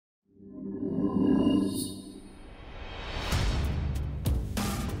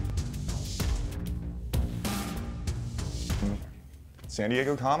San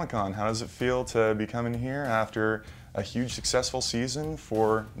Diego Comic-Con. How does it feel to be coming here after a huge successful season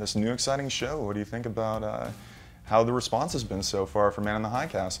for this new exciting show? What do you think about how the response has been so far for Man in the High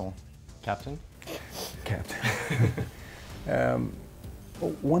Castle? Captain?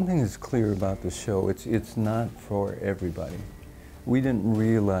 One thing is clear about the show, it's not for everybody. We didn't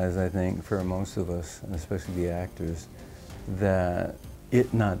realize, I think, for most of us, and especially the actors, that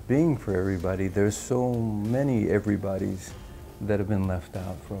it not being for everybody, there's so many everybody's that have been left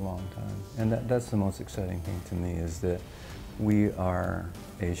out for a long time. And that's the most exciting thing to me, is that we are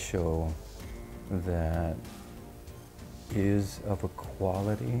a show that is of a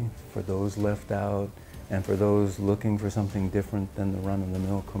quality for those left out and for those looking for something different than the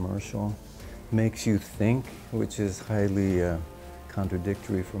run-of-the-mill commercial. Makes you think, which is highly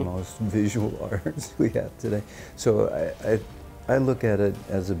contradictory for most visual arts we have today. So I look at it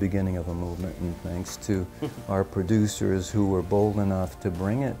as the beginning of a movement, and thanks to our producers who were bold enough to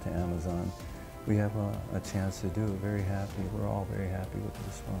bring it to Amazon, we have a chance to do it. Very happy. We're all very happy with the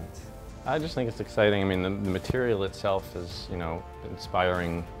response. I just think it's exciting. I mean, the material itself is, you know,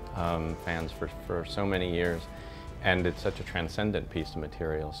 inspiring fans for so many years, and it's such a transcendent piece of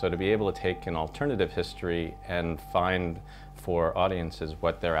material. So to be able to take an alternative history and find for audiences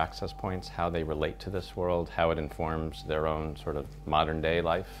what their access points, how they relate to this world, how it informs their own sort of modern day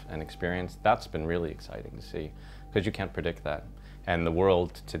life and experience, that's been really exciting to see, because you can't predict that. And the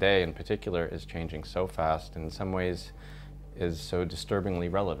world today in particular is changing so fast, and in some ways is so disturbingly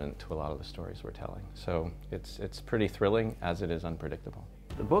relevant to a lot of the stories we're telling. So it's pretty thrilling as it is unpredictable.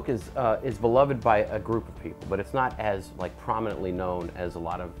 The book is beloved by a group of people, but it's not as prominently known as a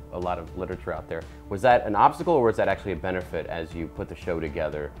lot of literature out there. Was that an obstacle, or was that actually a benefit as you put the show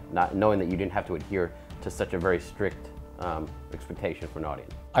together, not knowing that you didn't have to adhere to such a very strict expectation for an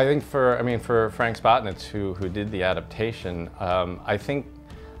audience? I think for Frank Spotnitz, who did the adaptation, I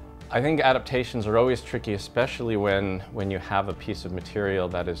think adaptations are always tricky, especially when you have a piece of material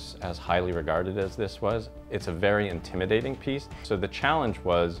that is as highly regarded as this was. It's a very intimidating piece. So the challenge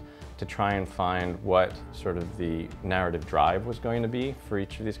was to try and find what sort of the narrative drive was going to be for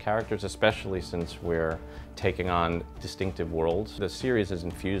each of these characters, especially since we're taking on distinctive worlds. The series is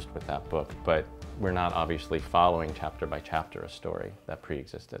infused with that book, but we're not obviously following chapter by chapter a story that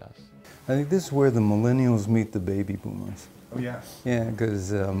pre-existed us. I think this is where the millennials meet the baby boomers. Oh, yeah. Yeah,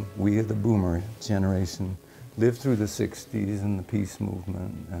 because we, the boomer generation, lived through the 60s and the peace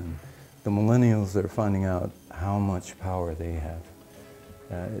movement, and the millennials are finding out how much power they have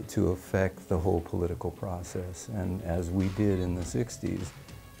to affect the whole political process. And as we did in the 60s,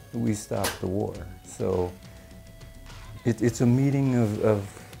 we stopped the war. So it's a meeting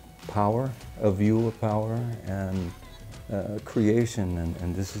of power, a view of power, and creation,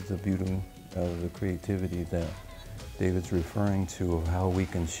 and this is the beauty of the creativity that David's referring to, of how we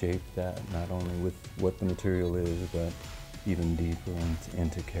can shape that, not only with what the material is, but even deeper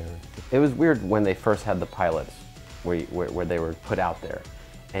into character. It was weird when they first had the pilots, where they were put out there,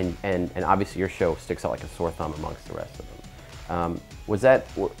 and obviously your show sticks out like a sore thumb amongst the rest of them.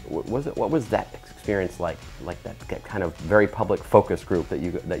 What was that experience like that kind of very public focus group that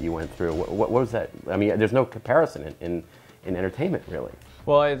you went through? What was that? I mean, there's no comparison in entertainment, really.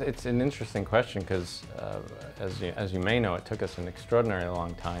 Well, it's an interesting question, because as you may know, it took us an extraordinarily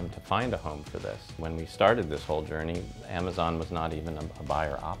long time to find a home for this. When we started this whole journey, Amazon was not even a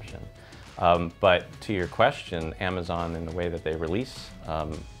buyer option. But to your question, Amazon, in the way that they release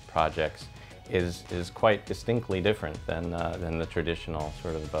projects, is quite distinctly different than the traditional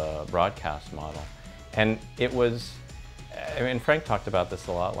sort of broadcast model. And it was, I mean, Frank talked about this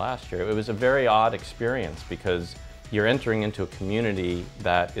a lot last year, it was a very odd experience, because you're entering into a community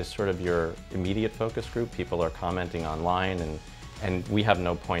that is sort of your immediate focus group. People are commenting online, and we have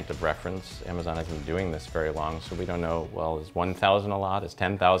no point of reference. Amazon hasn't been doing this very long, so we don't know, well, is 1,000 a lot? Is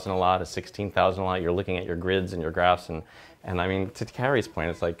 10,000 a lot? Is 16,000 a lot? You're looking at your grids and your graphs, and I mean, to Cary's point,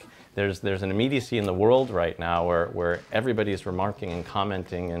 it's like there's an immediacy in the world right now where everybody is remarking and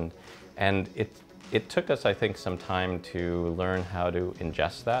commenting, and it took us, I think, some time to learn how to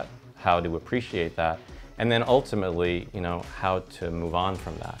ingest that, how to appreciate that, and then ultimately, you know, how to move on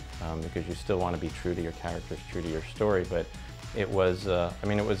from that, because you still want to be true to your characters, true to your story. But it was, I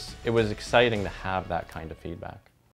mean, it was exciting to have that kind of feedback.